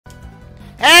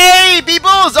Hey people,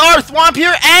 CzarThwomp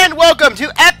here, and welcome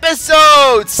to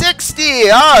episode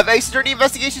 60 of Ace Attorney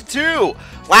Investigation 2.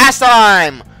 Last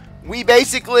time, we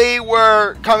basically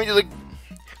were going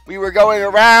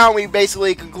around, we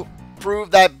basically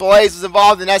proved that Blaze was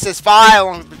involved in SS5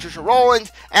 along with Patricia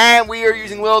Rowland, and we are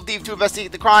using Little Thief to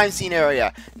investigate the crime scene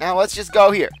area. Now let's just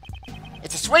go here.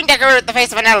 It's a swing decker at the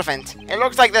face of an elephant. It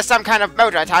looks like there's some kind of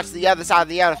motor attached to the other side of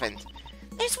the elephant.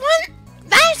 There's one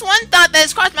thought that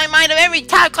has crossed my mind of every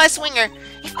top-class swinger.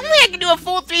 If only I could do a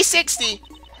full 360.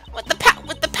 With the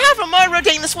powerful motor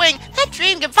rotating the swing, that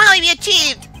dream can finally be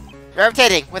achieved.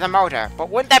 Rotating with a motor, but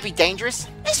wouldn't that be dangerous?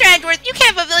 Mr. Edgeworth, you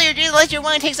can't fulfill your dreams unless you're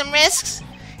willing to take some risks.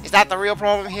 Is that the real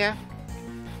problem here?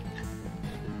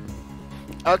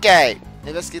 Okay,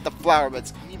 investigate the flower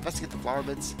beds. Can we investigate the flower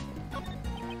beds?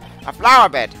 A flower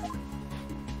bed.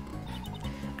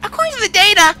 According to the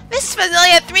data, this facility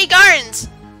had 3 gardens.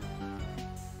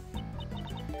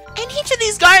 And each of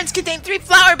these gardens contain 3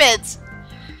 flower beds.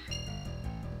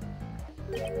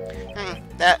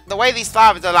 The way these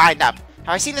flower beds are lined up. Have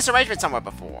I seen this arrangement somewhere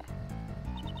before?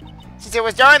 Since it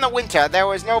was during the winter, there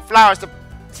were no flowers to...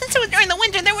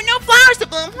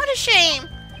 bloom. What a shame.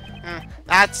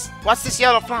 What's this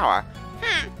yellow flower?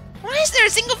 Why is there a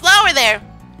single flower there?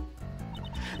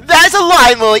 That is a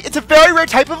lion lily. It's a very rare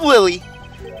type of lily.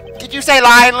 Did you say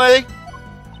lion lily?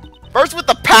 First with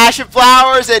the passion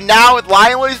flowers, and now with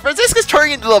lion lilies. Francisca's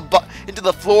turning into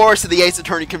the florist of the Ace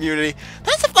Attorney community.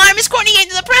 That's the flower Miss Courtney gave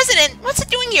to the president. What's it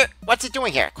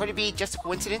doing here? Could it be just a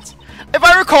coincidence? If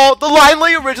I recall, the lion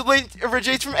lily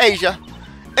originates from Asia.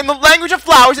 In the language of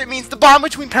flowers, it means the bond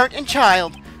between parent and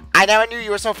child. I never knew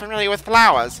you were so familiar with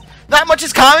flowers. That much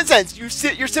is common sense. You're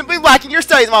simply lacking your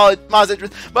studies, Miles.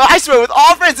 But I swear, with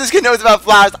all Francisca knows about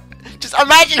flowers, just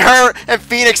imagine her and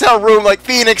Phoenix in a room like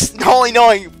Phoenix only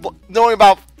knowing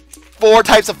about 4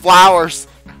 types of flowers.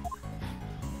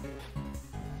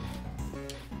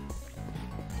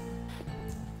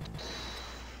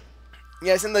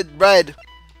 Yes, in the red.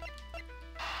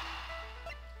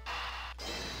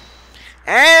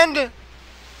 And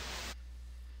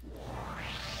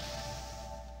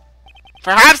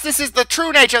perhaps this is the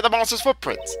true nature of the monster's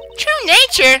footprints. True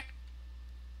nature?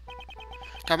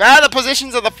 Compare the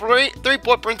positions of the 3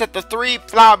 footprints at the 3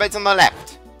 flower beds on the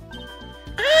left.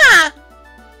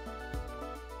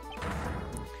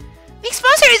 The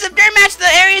exposed areas of dirt match the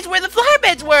areas where the flower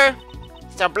beds were.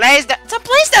 So Blaze dug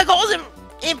holes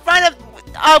in front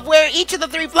of where each of the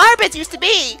 3 flower beds used to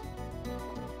be.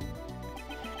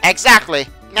 Exactly.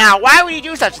 Now, why would you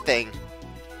do such a thing?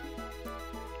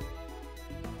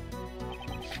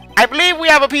 I believe we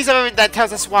have a piece of evidence that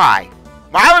tells us why.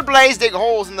 Why would Blaze dig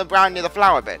holes in the ground near the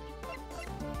flower bed?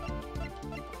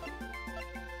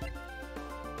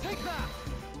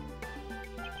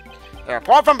 A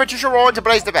report from Patricia Rowland to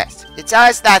Blaze the Best. It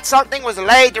says that something was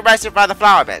laid to rest by the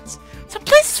flower beds. So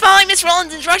Blaze is following Miss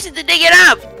Rowland's instructions to dig it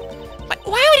up. But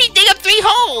why would he dig up 3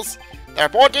 holes? The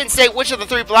report didn't say which of the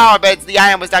 3 flower beds the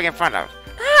iron was dug in front of.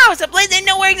 Oh, so Blaze didn't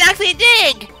know where exactly to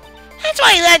dig. That's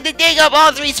why he had to dig up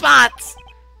all 3 spots.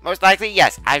 Most likely,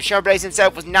 yes. I'm sure Blaze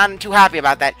himself was none too happy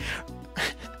about that.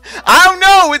 I don't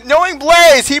know, with knowing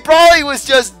Blaze, he probably was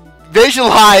just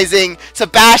visualizing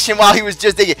Sebastian while he was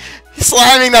just digging.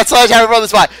 Slamming that sledgehammer on the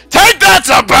spot. Take that,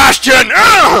 Sebastian!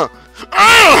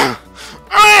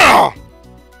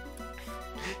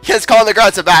 He was calling the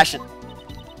guard Sebastian.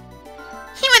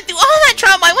 He went through all that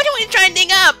trouble. I wonder what he's trying to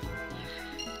dig up.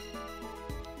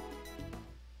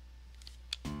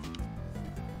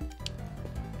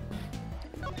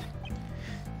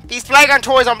 These flagon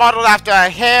toys are modeled after a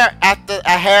hare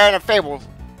and a fable,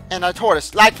 and a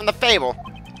tortoise, like from the fable.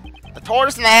 The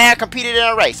tortoise and the hare competed in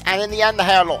a race, and in the end, the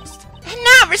hare lost. And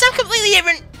now for something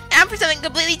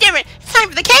completely different. It's time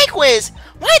for the cake quiz.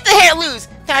 Why did the hare lose?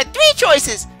 There are 3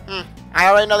 choices. I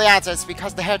already know the answer. It's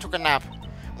because the hare took a nap. 1,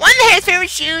 the hare's favorite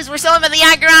shoes were sold by the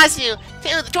Yagarasu.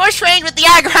 2, the tortoise trained with the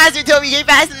Yagarasu until he became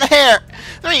faster than the hare.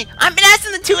 3, I've been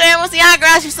asking the 2 animals the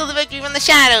Yagarasu stole the victory from the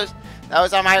shadows.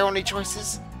 Those are my only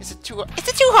choices. Is it too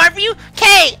hard for you?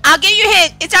 Okay, I'll give you a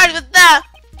hint. It started with the...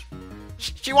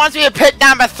 She wants me to pick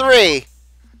number 3.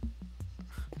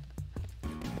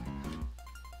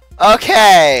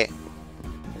 Okay.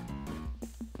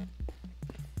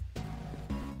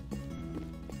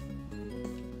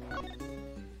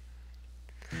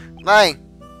 Lang.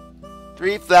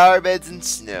 3 flower beds and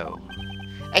snow.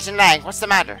 Agent Lang, what's the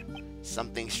matter?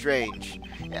 Something strange.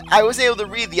 I wasn't able to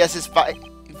read the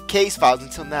SS5 case files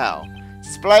until now.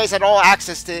 Blaze had all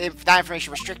access to that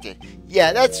information restricted.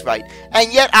 Yeah, that's right.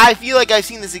 And yet I feel like I've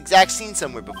seen this exact scene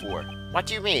somewhere before. What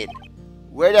do you mean?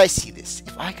 Where did I see this?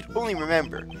 If I could only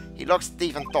remember. He looks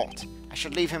deep in thought. I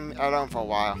should leave him alone for a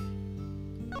while.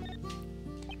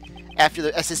 after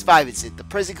the SS5 incident, the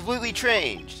president completely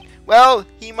changed. Well,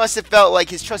 he must have felt like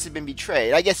his trust had been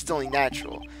betrayed. I guess it's only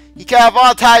natural. He cut off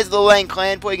all ties with the Lang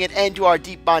clan, putting an end to our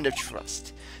deep bond of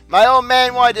trust. My old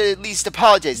man wanted to at least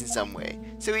apologize in some way,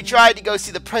 so he tried to go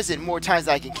see the president more times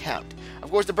than I can count.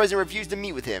 Of course, the president refused to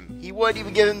meet with him. He wouldn't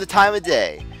even give him the time of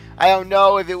day. I don't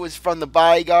know if it was from the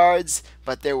bodyguards,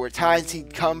 but there were times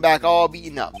he'd come back all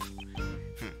beaten up.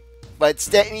 But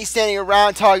me standing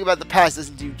around talking about the past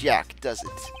doesn't do jack, does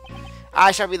it?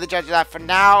 I shall be the judge of that for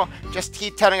now. Just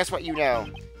keep telling us what you know.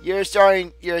 You're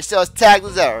still as tagged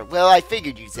as ever. Well, I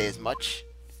figured you'd say as much.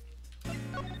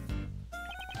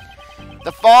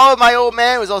 The fall of my old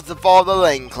man was also the fall of the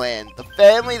Lang clan, the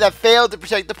family that failed to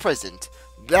protect the president.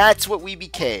 That's what we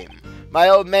became. My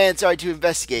old man started to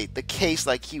investigate the case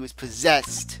like he was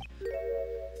possessed.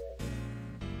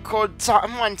 Could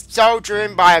someone so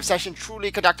driven by obsession truly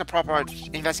conduct a proper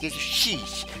investigation?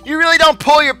 Sheesh. You really don't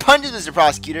pull your punches, Mr.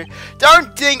 Prosecutor.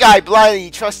 Don't think I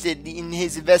blindly trusted in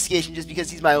his investigation just because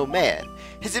he's my old man.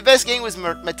 His investigating was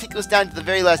meticulous down to the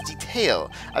very last detail.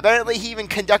 Apparently, he even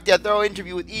conducted a thorough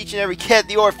interview with each and every kid at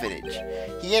the orphanage.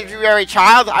 He interviewed every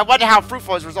child? I wonder how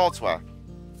fruitful his results were.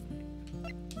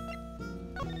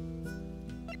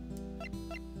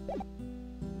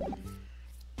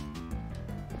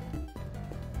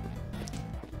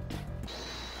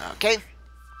 Okay.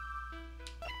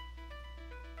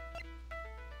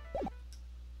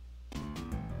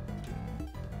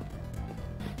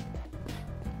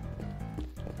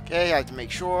 Okay, I have to make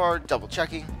sure, double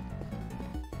checking.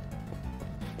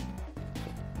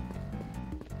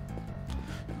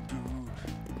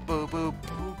 Boo boo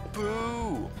boo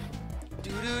boo. Do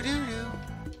do do do.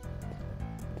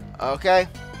 Okay.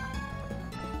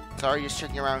 Sorry, just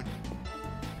checking around.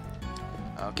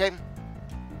 Okay.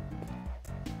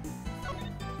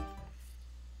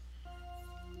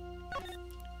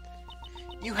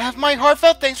 You have my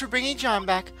heartfelt thanks for bringing John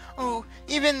back. Oh,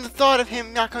 even the thought of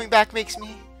him not coming back makes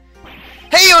me...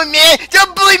 Hey, old man!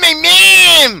 Don't bully my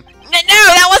meme! No,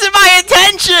 that wasn't my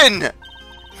intention!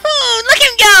 Oh, look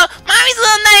him go! Mommy's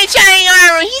little knight in shining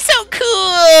armor! He's so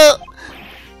cool!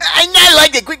 I'm not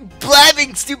like that! Quit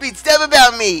blabbing stupid stuff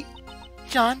about me!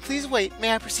 John, please wait.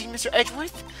 May I proceed, Mr.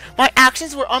 Edgeworth? My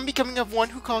actions were unbecoming of one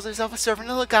who calls himself a servant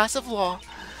of the gods of law.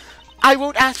 I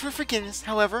won't ask for forgiveness,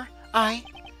 however.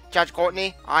 Judge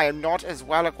Courtney, I am not as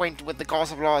well acquainted with the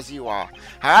gods of law as you are.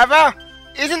 However,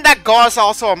 isn't that goddess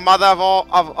also a mother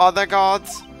of other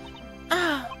gods?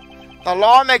 The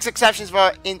law makes exceptions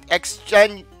for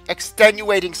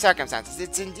extenuating circumstances.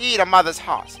 It's indeed a mother's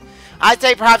heart. I'd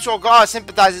say perhaps your god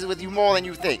sympathizes with you more than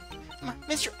you think.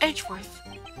 Mr. Edgeworth.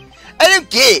 I don't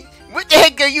get it. What the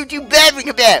heck are you two blabbering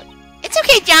about? It's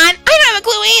okay, John. I don't have a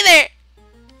clue either.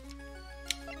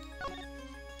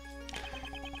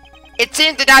 It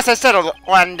seems the dice are settled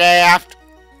one day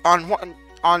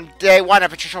on day one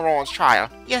of Patricia Rowland's trial.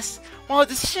 Yes, while a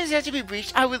decision is yet to be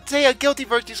reached, I would say a guilty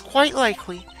verdict is quite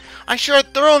likely. I'm sure a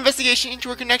thorough investigation into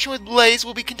her connection with Blaze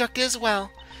will be conducted as well.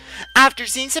 After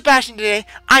seeing Sebastian today,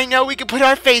 I know we can put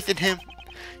our faith in him.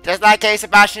 Just like case,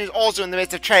 Sebastian is also in the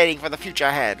midst of trading for the future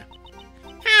ahead.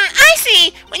 I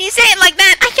see. When you say it like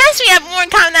that, I guess we have more in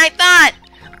common than I thought.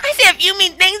 I said a few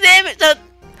mean things to him,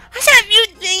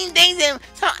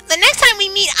 so the next time we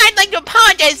meet, I'd like to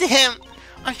apologize to him.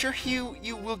 I'm sure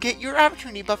you will get your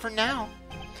opportunity, but for now...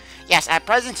 Yes, at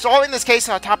present, solving this case is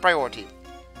our top priority.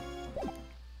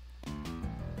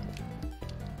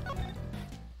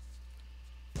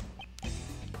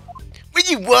 What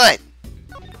do you want?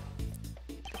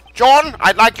 John,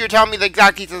 I'd like you to tell me the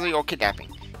exact details of your kidnapping.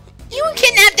 You were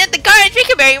kidnapped at the Garden of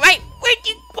Trickerberry, right? Why'd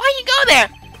you go there?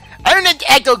 I don't have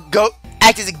to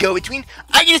act as a go-between.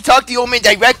 I can just talk to the old man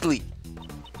directly.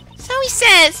 So he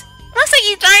says. Looks like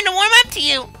he's trying to warm up to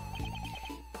you.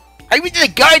 I went to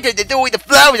the garden to throw away the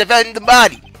flowers I found in the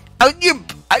body. I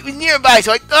was nearby,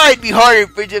 so I thought it'd be harder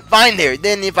for you to find there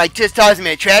than if I just tossed him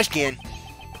in a trash can.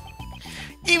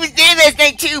 He was there last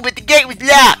night too, but the gate was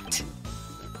locked.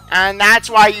 And that's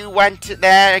why you went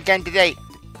there again today,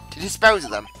 to dispose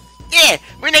of them. Yeah,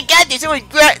 when I got there, someone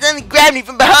grabbed me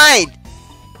from behind.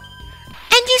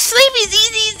 And you Sleepy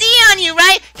ZZZ on you,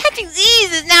 right? Catching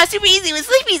Z's is now super easy with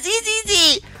Sleepy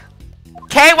ZZZ.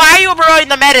 Okay, why are you promoting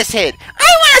the medicine?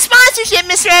 I want a sponsorship,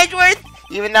 Mr. Edgeworth.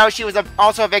 Even though she was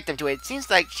also a victim to it, it seems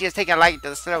like she has taken a liking to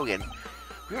the slogan.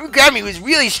 Whoever grabbed me was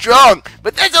really strong,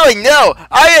 but that's all I know.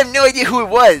 I have no idea who it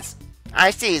was.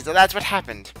 I see, so that's what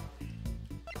happened.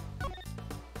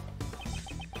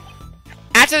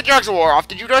 After the drugs wore off,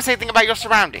 did you notice anything about your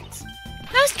surroundings?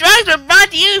 Those drugs were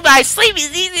brought to you by Sleepy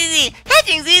ZZZ.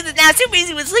 Catching Z's is now super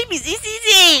easy with Sleepy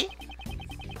ZZZ.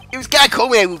 It was kind of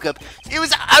cold when I woke up. I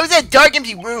was in a dark,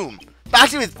 empty room.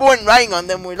 Boxes with foreign writing on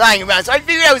them were lying around, so I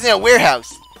figured I was in a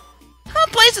warehouse. Whole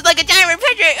place was like a giant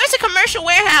refrigerator. It was a commercial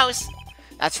warehouse.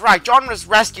 That's right, John was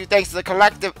rescued thanks to the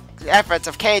collective efforts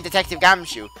of K and Detective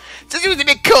Gamshoe. Since it was a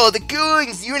bit cold, the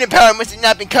cooling's unit power must have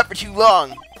not been cut for too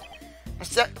long.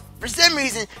 For some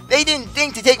reason, they didn't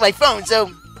think to take my phone,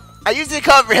 so I used it to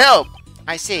call for help.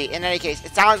 I see. In any case,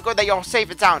 it sounds good that you're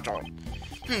safe and sound, John.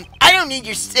 I don't need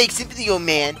your fake sympathy, old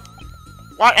man.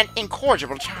 What an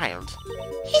incorrigible child.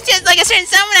 He's just like a certain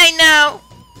someone I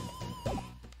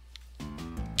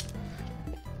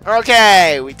know.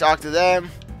 Okay, we talked to them.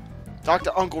 Talk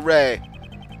to Uncle Ray.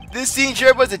 This scene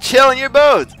sure was a chill in your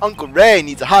bones. Uncle Ray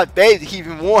needs a hot babe to keep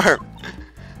him warm.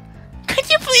 Could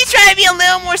you please try to be a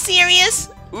little more serious?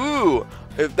 Ooh,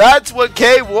 if that's what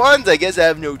Kay wants, I guess I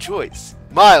have no choice.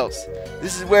 Miles,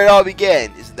 this is where it all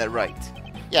began, isn't that right?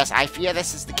 Yes, I fear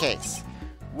this is the case.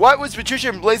 What was Patricia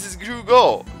and Blaze's true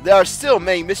goal? There are still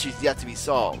many mysteries yet to be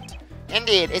solved.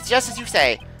 Indeed, it's just as you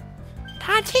say.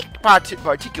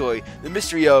 Particularly the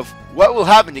mystery of what will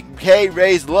happen to Kay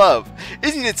Ray's love.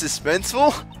 Isn't it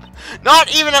suspenseful?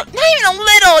 Not even a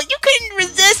little. You couldn't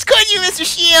resist, could you, Mr.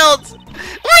 Shields?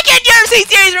 Why can't you ever stay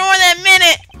serious for more than a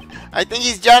minute? I think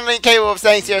he's generally incapable of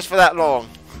staying serious for that long.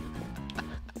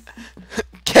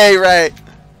 Kay Ray.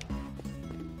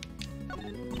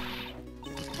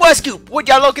 What scoop? Would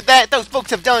y'all look at that? Those folks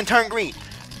have done turned green.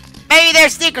 Maybe they're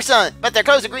sick or something, but their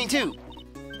clothes are green too.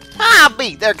 Ah,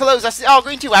 B, their clothes are all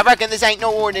green too. I reckon this ain't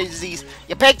no ordinary disease.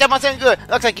 You picked up on something good.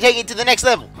 Looks like you're taking it to the next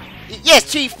level.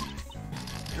 Yes, Chief.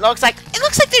 It looks like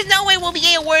there's no way we'll be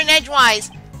getting a word in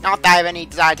edgewise. Not that I have any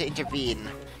desire to intervene.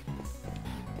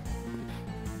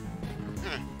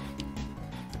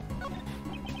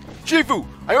 Chifu,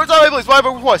 I know it's not my place, but I have a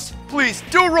request. Please,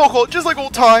 do a roll call, just like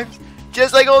old times.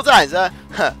 Just like old times, huh?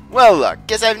 Huh. Well, look,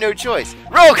 guess I have no choice.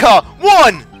 Roll call,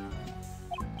 1!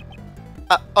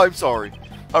 I'm sorry.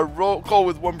 A roll call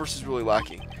with 1 person is really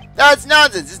lacking. That's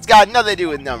nonsense. It's got nothing to do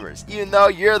with numbers. Even though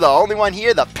you're the only one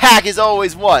here, the pack is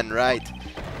always 1, right?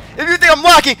 If you think I'm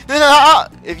lacking, then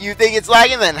if you think it's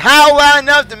lagging, then how loud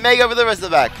enough to make up for the rest of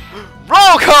the pack?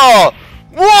 Roll call!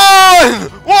 1!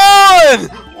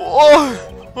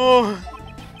 Oh.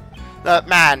 That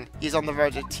man, he's on the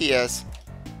verge of tears.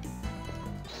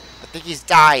 I think he's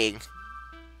dying.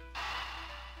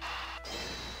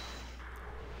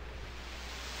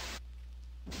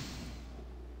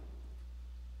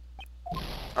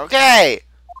 Okay!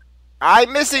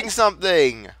 I'm missing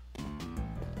something!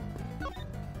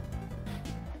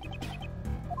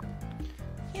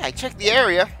 Yeah, I checked the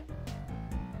area.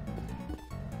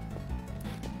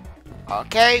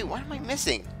 Okay, what am I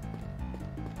missing?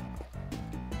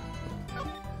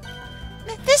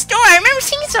 This door, I remember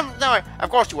seeing some door. Of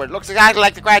course you would. It looks exactly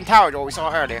like the Grand Tower door we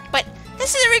saw earlier. But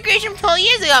this is a recreation pool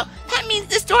years ago. That means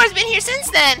this door has been here since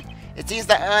then. It seems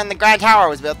that when the Grand Tower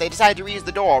was built, they decided to reuse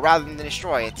the door rather than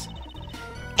destroy it.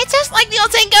 It's just like the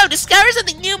old saying go, discover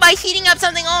something new by heating up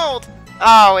something old.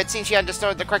 Oh, it seems she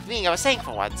understood the correct meaning I was saying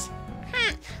for once.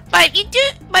 But if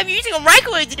you're using a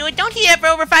microwave to do it, don't heat it up for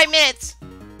over 5 minutes.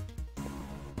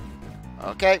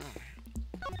 Okay.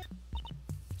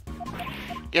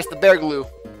 Guess the bear glue.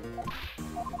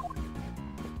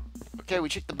 Okay, we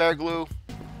checked the bear glue.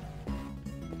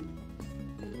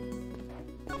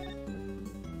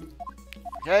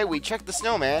 Okay, we checked the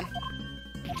snowman.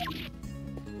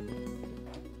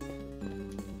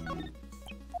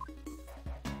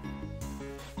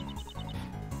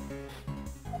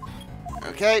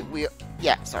 Okay,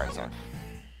 yeah, sorry.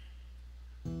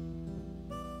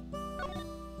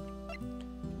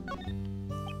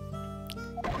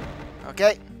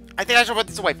 Okay, I think I should put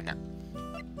this away for now.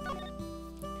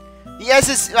 The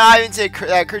SS survived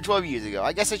that occurred 12 years ago.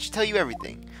 I guess I should tell you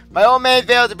everything. My old man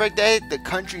failed to break the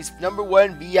country's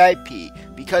 #1 VIP.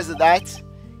 Because of that,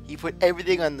 he put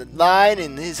everything on the line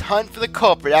in his hunt for the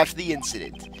culprit after the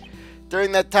incident.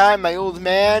 During that time, my old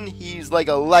man, he's like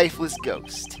a lifeless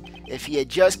ghost. If he had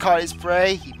just caught his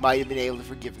prey, he might have been able to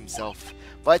forgive himself.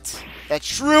 But that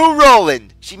shrew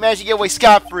Roland, she managed to get away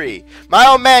scot-free. My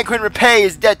old man couldn't repay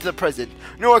his debt to the president,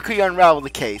 nor could he unravel the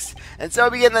case. And so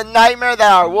began the nightmare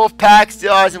that our wolf pack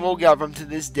still hasn't woken up from to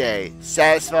this day.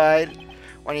 Satisfied?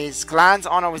 When his clan's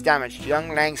honor was damaged,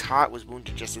 young Lang's heart was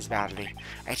wounded just as badly.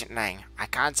 Agent Lang, I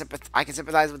can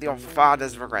sympathize with your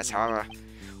father's regrets, however.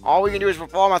 All we can do is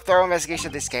perform a thorough investigation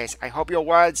of this case. I hope your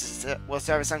words will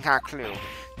serve as some kind of clue.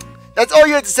 That's all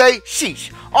you had to say?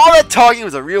 Sheesh. All that talking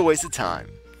was a real waste of time.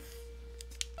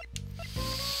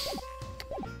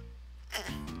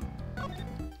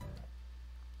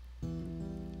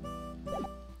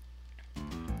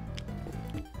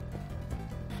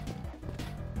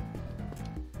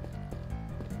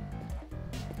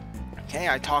 Okay,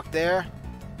 I talked there.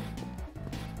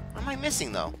 What am I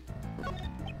missing, though?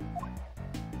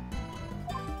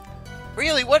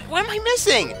 Really? What am I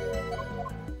missing?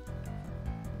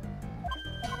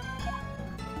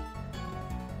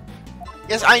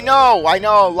 Yes, I know,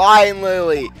 Lion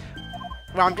Lily.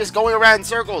 Well, I'm just going around in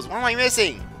circles. What am I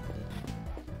missing?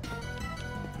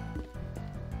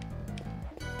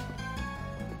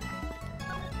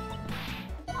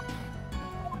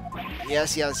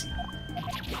 Yes.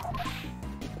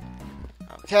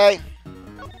 Okay.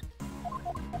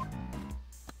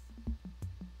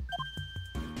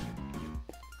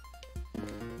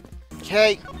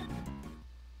 Okay.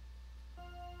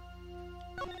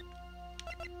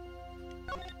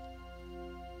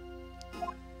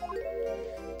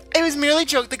 It was merely a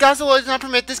joke. The gods of the Lord does not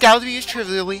permit this gavel to be used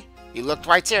trivially. You looked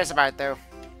quite serious about it, though.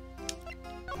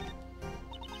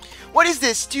 What is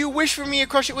this? Do you wish for me to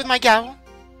crush it with my gavel?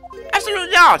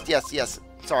 Absolutely not! Yes.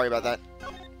 Sorry about that.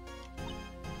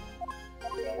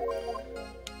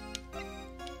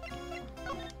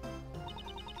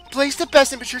 Blaze the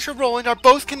Best and Patricia Rowland are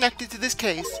both connected to this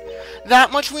case.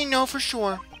 That much we know for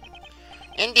sure.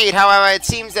 Indeed, however, it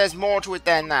seems there's more to it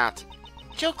than that.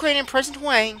 Jill Crane and President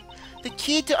Wang, the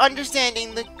key to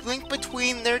understanding the link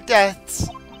between their deaths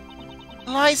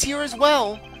lies here as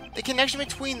well. The connection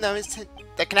between them is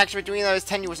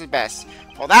tenuous at best.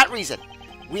 For that reason,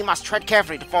 we must tread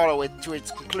carefully to follow it to its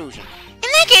conclusion. In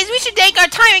that case, we should take our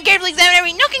time and carefully examine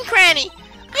every nook and cranny.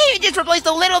 I even just replaced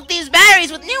the little thief's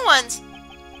batteries with new ones.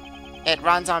 It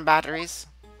runs on batteries.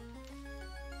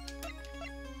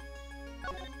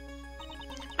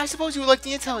 I suppose you would like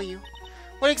me to tell you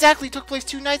what exactly took place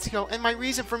 2 nights ago and my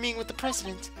reason for meeting with the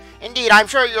President. Indeed, I'm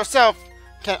sure you yourself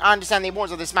can understand the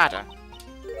importance of this matter.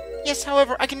 Yes,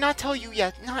 however, I cannot tell you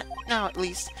yet. Not now, at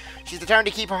least. She's determined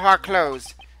to keep her heart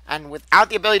closed. And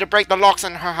without the ability to break the locks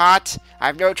in her heart, I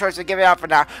have no choice but give it up for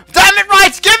now. Damn it,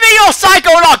 Rights! Give me your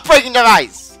psycho lock-breaking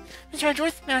device! Mr.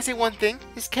 Edgeworth, may I say one thing?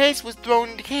 This case was thrown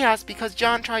into chaos because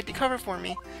John tried to cover for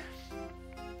me.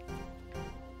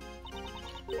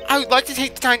 I would like to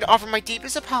take the time to offer my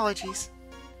deepest apologies.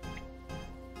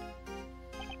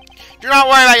 Do not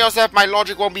worry about yourself. My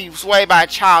logic won't be swayed by a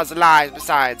child's lies.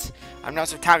 Besides, I'm not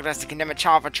so talented as to condemn a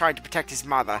child for trying to protect his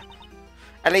mother.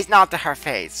 At least not to her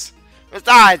face.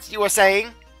 Besides, you were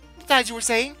saying?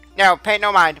 No, pay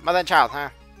no mind. Mother and child, huh?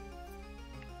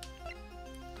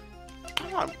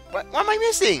 Come on, what am I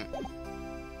missing?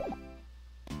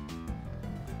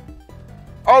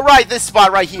 Oh, right, this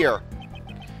spot right here.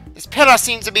 This pillar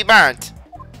seems to be burnt.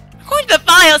 According to the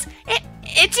files,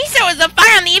 it seems there was a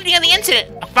fire on the evening of the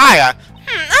incident. A fire?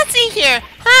 Let's see here.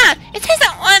 It says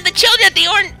that one of the children at the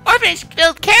orphanage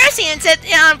spilled kerosene and set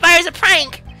it on fire as a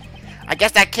prank. I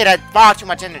guess that kid had far too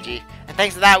much energy, and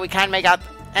thanks to that we can't make out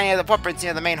any of the footprints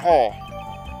near the main hall.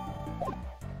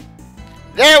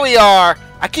 There we are!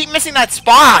 I keep missing that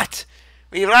spot!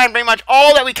 We've learned pretty much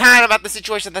all that we can about the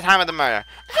situation at the time of the murder.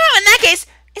 In that case,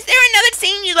 is there another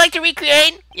scene you'd like to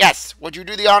recreate? Yes. Would you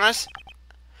do the honors?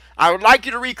 I would like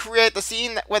you to recreate the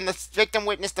scene when the victim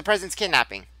witnessed the president's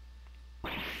kidnapping.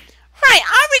 Right,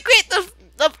 I'll recreate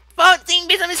the scene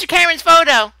based on Mr. Cameron's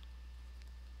photo.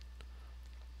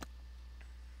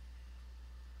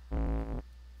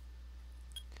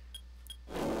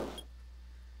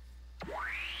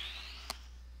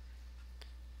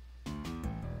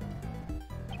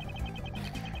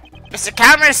 Mr.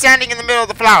 Cameron is standing in the middle of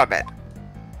the flower bed.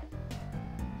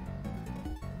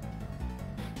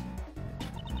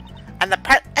 And the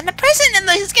president and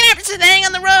his kidnappers are standing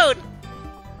on the road.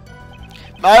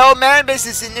 My old man based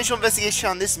his initial investigation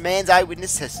on this man's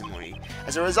eyewitness testimony.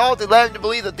 As a result, it led him to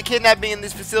believe that the kidnapping and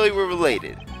this facility were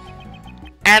related.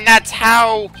 And that's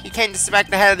how he came to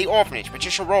suspect the head of the orphanage,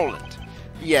 Patricia Rowland.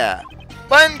 Yeah.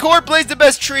 But in court, Blaze the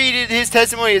Best treated his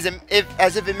testimony as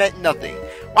if it meant nothing.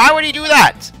 Why would he do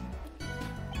that?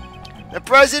 The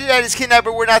president and his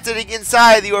kidnapper were not sitting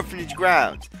inside the orphanage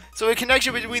grounds, so a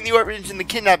connection between the orphanage and the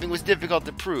kidnapping was difficult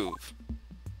to prove.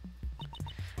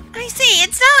 I see.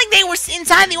 It's not like they were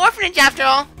inside the orphanage after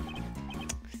all.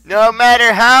 No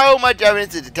matter how much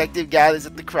evidence a detective gathers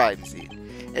at the crime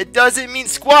scene, it doesn't mean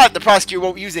squat the prosecutor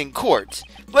won't use in court.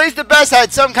 Blaze the Best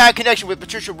had some kind of connection with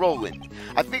Patricia Rowland.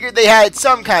 I figured they had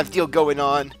some kind of deal going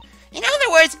on. In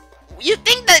other words, you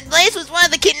think that Blaze was one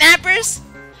of the kidnappers?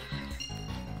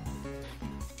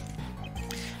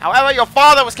 However, your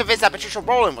father was convinced that Patricia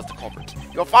Rowland was the culprit.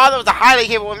 Your father was a highly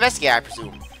capable investigator, I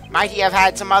presume. Might he have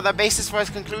had some other basis for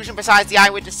his conclusion besides the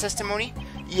eyewitness testimony?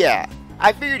 Yeah,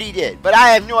 I figured he did, but I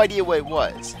have no idea what it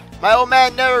was. My old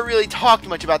man never really talked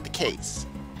much about the case.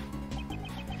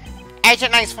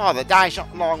 Agent Lang's father, Dai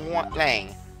Long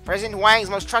Lang, President Wang's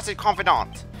most trusted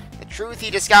confidant. The truth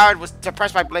he discovered was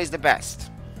suppressed by Blaze the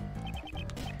Best.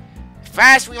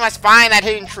 First, we must find that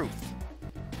hidden truth.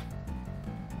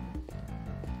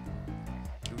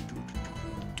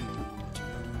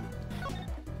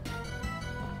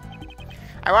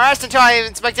 I will rest until I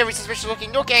inspect every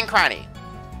suspicious-looking nook and cranny.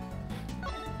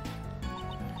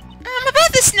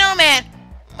 About the snowman.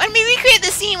 When we recreated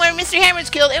the scene where Mr. Hammer was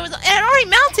killed, it had already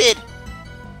melted.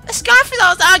 The scarf was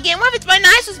all soggy and one of its button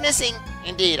eyes was missing.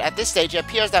 Indeed, at this stage, it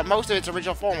appears that most of its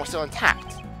original form was still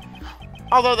intact.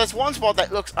 Although there's one spot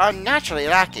that looks unnaturally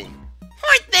lacking.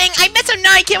 Poor thing, I bet some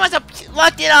naughty kid must have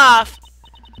locked it off.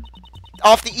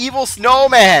 Off the evil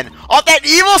snowman! Off that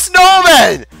evil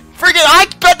snowman! Freaking, I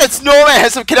bet that snowman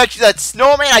has some connection to that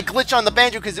snowman I glitched on the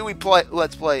Banjo-Kazooie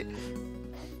Let's Play.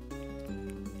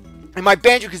 In my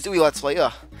Banjo-Kazooie Let's Play,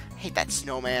 ugh. I hate that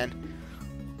snowman.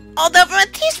 Although from a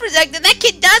thief's perspective, that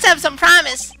kid does have some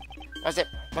promise. Was it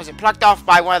plucked off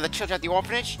by one of the children at the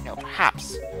orphanage? No,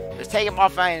 perhaps. It was taken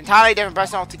off by an entirely different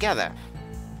person altogether.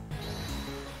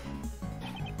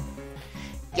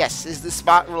 Yes, is this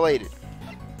spot related?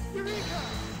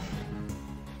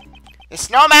 The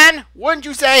snowman? Wouldn't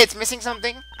you say it's missing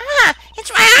something? Ah,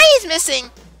 it's my eye is missing.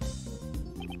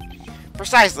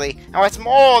 Precisely. And what's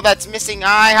more that's missing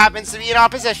eye happens to be in our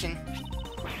possession.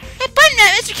 That button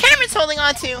that Mr. Cameron's holding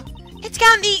onto. It's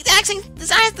got the exact same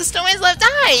design as the snowman's left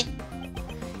eye.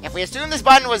 If we assume this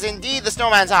button was indeed the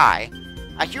snowman's eye,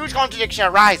 a huge contradiction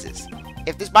arises.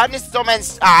 If this button is the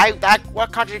snowman's eye,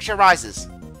 what contradiction arises?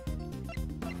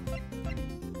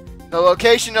 The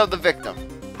location of the victim.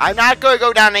 I'm not going to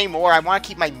go down anymore. I want to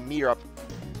keep my meter up.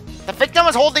 The victim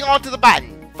was holding onto the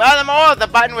button. Furthermore, the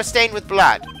button was stained with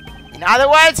blood. In other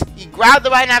words, he grabbed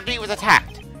the button after he was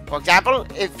attacked. For example,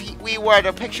 if we were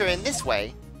to picture it in this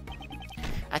way,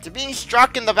 after being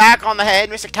struck in the back on the head,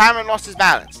 Mr. Cameron lost his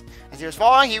balance. As he was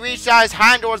falling, he reached out his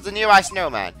hand towards the nearby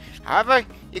snowman. However,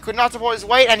 he could not support his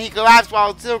weight and he collapsed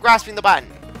while still grasping the button.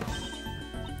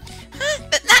 Huh,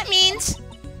 but that means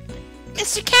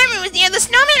Mr. Cameron was near the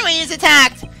snowman when he was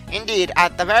attacked. Indeed,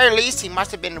 at the very least, he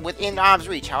must have been within arm's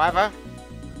reach. However,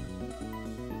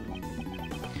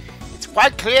 it's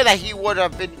quite clear that he would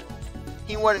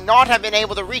not have been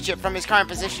able to reach it from his current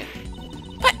position.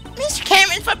 But Mr.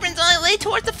 Cameron's footprints only lay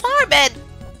towards the flower bed.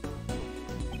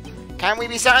 Can we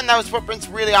be certain those footprints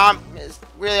really are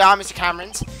Mr.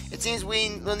 Cameron's? It seems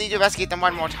we will need to investigate them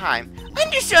one more time.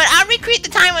 Understood. I'll recreate the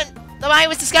time when the body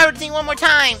was discovered thing one more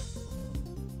time.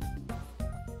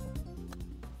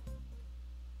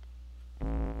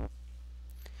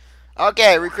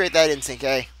 Okay, recreate that instinct,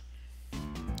 eh?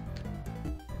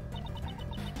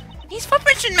 These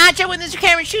footprints should match up with Mr.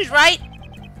 Cameron's shoes, right?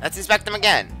 Let's inspect them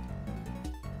again.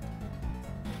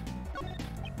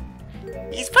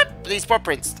 These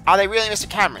footprints, are they really Mr.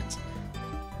 Cameron's?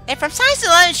 They're from size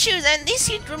 11 shoes, and these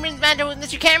footprints match up with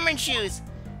Mr. Cameron's shoes.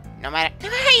 No matter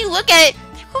how you look at it,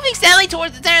 they're moving steadily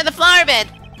towards the center of the flower bed.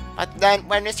 But then,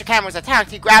 when Mr. Cameron was attacked,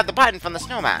 he grabbed the button from the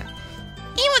snowman.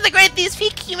 Even with the great thief's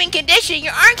peak human condition,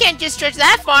 your arm can't just stretch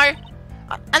that far.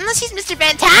 Unless he's Mr.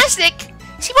 Fantastic.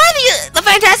 Is he part of the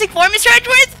Fantastic Four, Mr.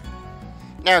 Edgeworth?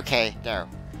 Okay, no.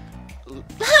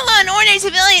 Let alone an ordinary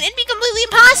civilian, it'd be completely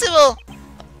impossible.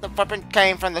 The footprint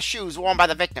came from the shoes worn by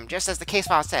the victim, just as the case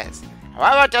file says.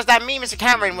 However, does that mean Mr.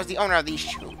 Cameron was the owner of these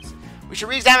shoes? We should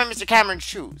re-examine Mr. Cameron's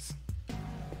shoes.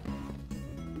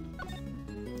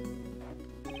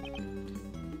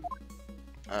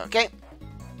 Okay.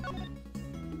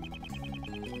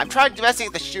 I'm trying to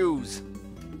investigate the shoes.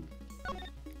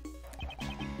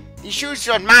 These shoes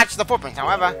should match the footprints,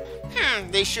 however.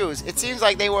 These shoes. It seems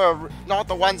like they were not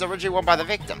the ones originally worn by the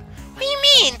victim. What do you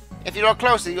mean? If you look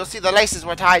closely, you'll see the laces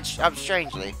were tied up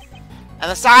strangely.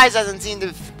 And the size doesn't seem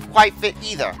to quite fit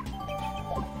either.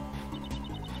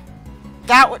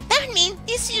 That would mean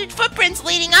these huge footprints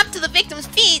leading up to the victim's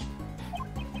feet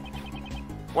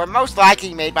were most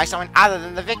likely made by someone other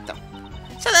than the victim.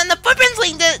 So then the footprints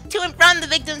leading to and from the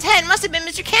victim's head must have been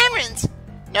Mr. Cameron's.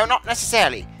 No, not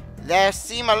necessarily. They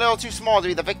seem a little too small to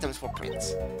be the victim's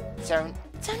footprints. So none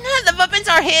of the footprints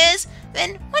are his?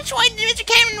 Then which way did Mr.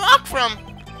 Cameron walk from?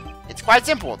 It's quite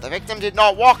simple. The victim did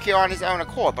not walk here on his own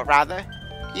accord, but rather,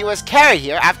 he was carried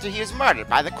here after he was murdered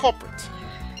by the culprit.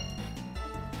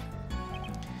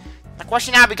 The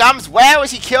question now becomes, where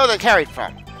was he killed and carried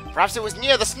from? Perhaps it was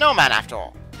near the snowman after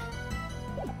all.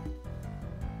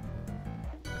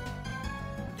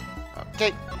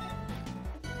 Okay.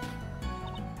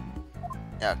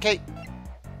 Okay.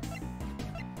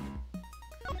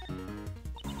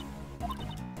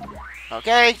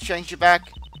 Okay, change you back.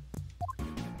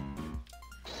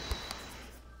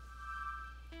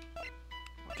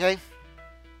 Okay.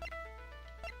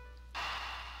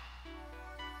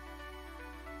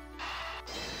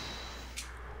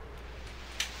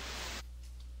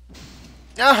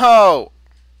 No!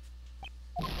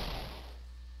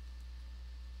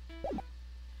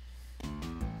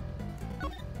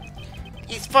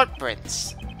 These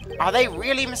footprints. Are they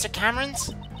really Mr.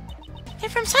 Cameron's? They're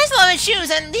from size 11 shoes,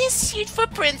 and these huge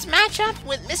footprints match up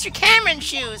with Mr. Cameron's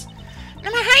shoes.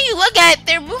 No matter how you look at it,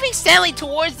 they're moving steadily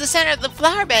towards the center of the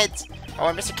flower beds. Oh,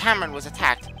 when Mr. Cameron was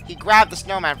attacked, he grabbed the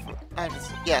snowman from...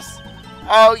 yes.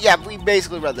 Oh, yeah, we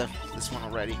basically read this one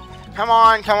already. Come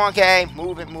on, Kay.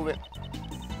 Move it.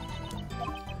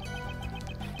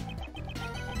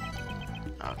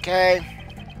 Okay.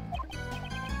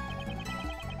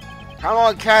 Come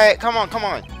on, Kay. Come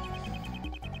on.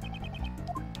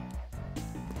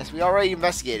 Yes, we already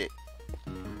investigated.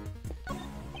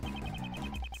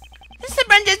 This is the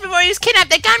run just before he was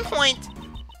kidnapped at gunpoint.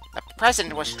 The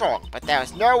president was strong, but there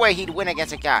was no way he'd win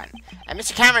against a gun. And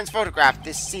Mr. Cameron's photographed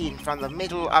this scene from the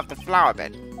middle of the flower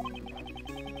bed.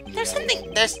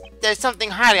 There's something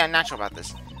highly unnatural about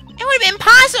this. It would have been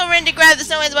impossible for him to grab the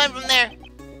snowman's bun from there.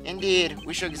 Indeed,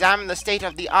 we should examine the state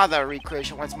of the other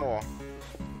recreation once more.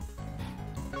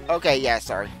 Okay, yeah,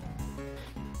 sorry.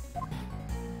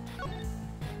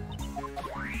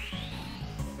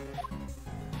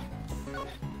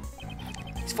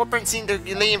 His footprints seem to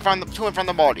be leading to and from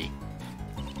the body.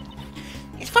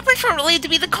 His footprints were believed to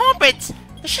be the culprits.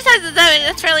 The shoe size of the diamond,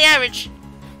 that's fairly average.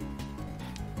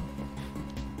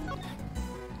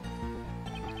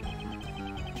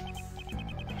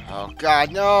 Oh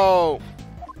god, no!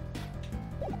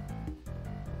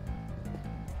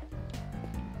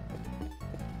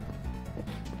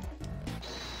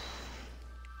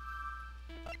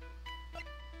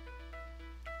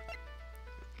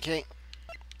 Okay.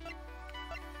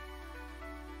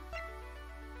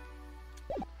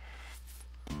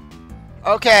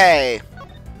 Okay.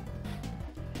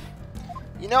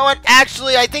 You know what?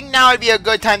 Actually, I think now would be a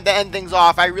good time to end things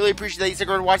off. I really appreciate that you stick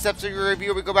around to watch this episode of your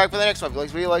review. We go back for the next one. If you like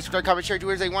this video, like, subscribe, comment, share, do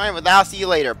whatever you want. And with that, I'll see you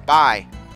later. Bye.